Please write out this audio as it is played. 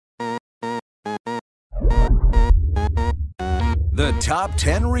The top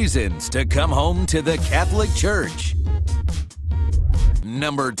 10 reasons to come home to the Catholic Church.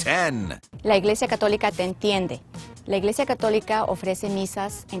 Number 10. La Iglesia Católica te entiende. La Iglesia Católica ofrece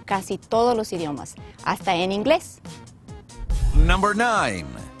misas en casi todos los idiomas, hasta en inglés. Number 9.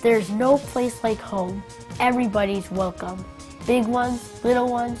 There's no place like home. Everybody's welcome. Big ones, little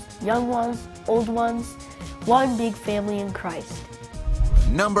ones, young ones, old ones. One big family in Christ.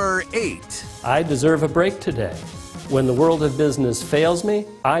 Number 8. I deserve a break today. When the world of business fails me,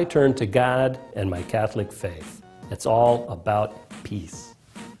 I turn to God and my Catholic faith. It's all about peace.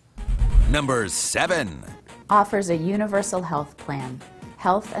 Number 7. Offers a universal health plan,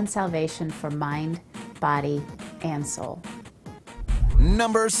 health and salvation for mind, body, and soul.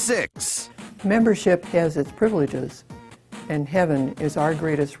 Number 6. Membership has its privileges, and heaven is our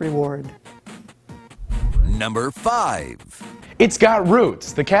greatest reward. Number 5. It's got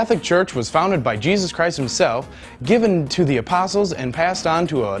roots. The Catholic Church was founded by Jesus Christ himself, given to the apostles, and passed on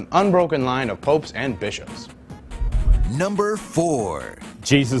to an unbroken line of popes and bishops. Number 4.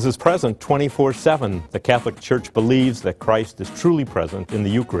 Jesus is present 24/7. The Catholic Church believes that Christ is truly present in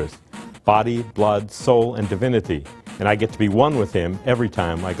the Eucharist, body, blood, soul, and divinity, and I get to be one with him every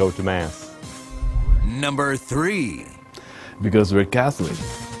time I go to Mass. Number 3. Because we're Catholic.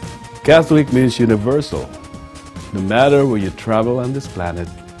 Catholic means universal. No matter where you travel on this planet,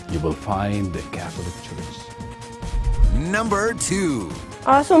 you will find the Catholic Church. Number 2.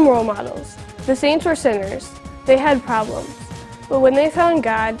 Awesome role models. The saints were sinners. They had problems. But when they found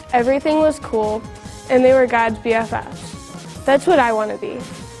God, everything was cool, and they were God's BFFs. That's what I want to be.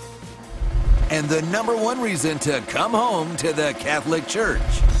 And the number 1 reason to come home to the Catholic Church.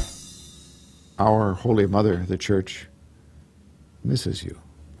 Our Holy Mother, the Church, misses you.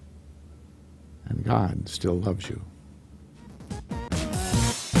 And God still loves you.